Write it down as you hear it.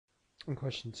In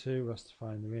question 2, we're asked to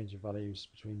find the range of values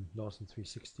between 0 and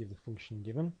 360 of the function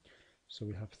given. So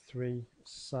we have 3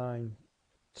 sine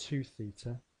 2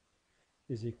 theta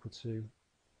is equal to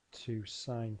 2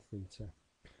 sine theta.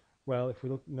 Well, if we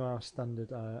know our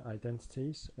standard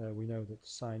identities, we know that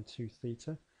sine 2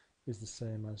 theta is the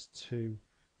same as 2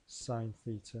 sine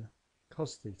theta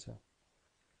cos theta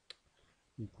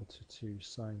equal to 2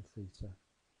 sine theta.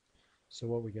 So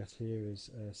what we get here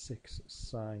is 6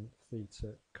 sine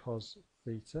theta cos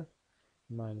theta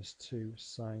minus 2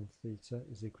 sine theta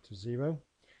is equal to 0.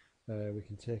 We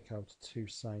can take out 2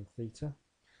 sine theta,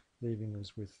 leaving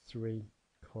us with 3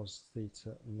 cos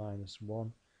theta minus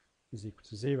 1 is equal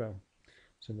to 0.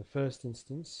 So in the first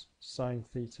instance, sine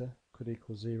theta could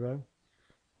equal 0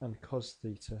 and cos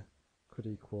theta could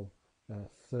equal a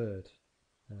third,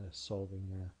 solving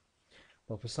there.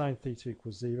 Well, for sine theta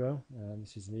equals 0,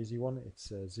 this is an easy one.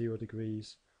 It's 0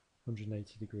 degrees,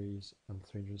 180 degrees and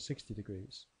 360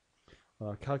 degrees. On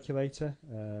our calculator,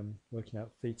 working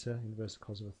out theta inverse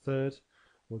cos of a third,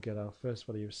 we'll get our first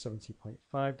value of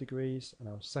 70.5 degrees and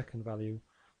our second value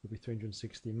will be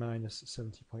 360 minus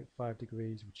 70.5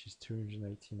 degrees, which is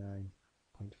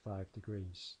 289.5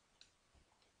 degrees.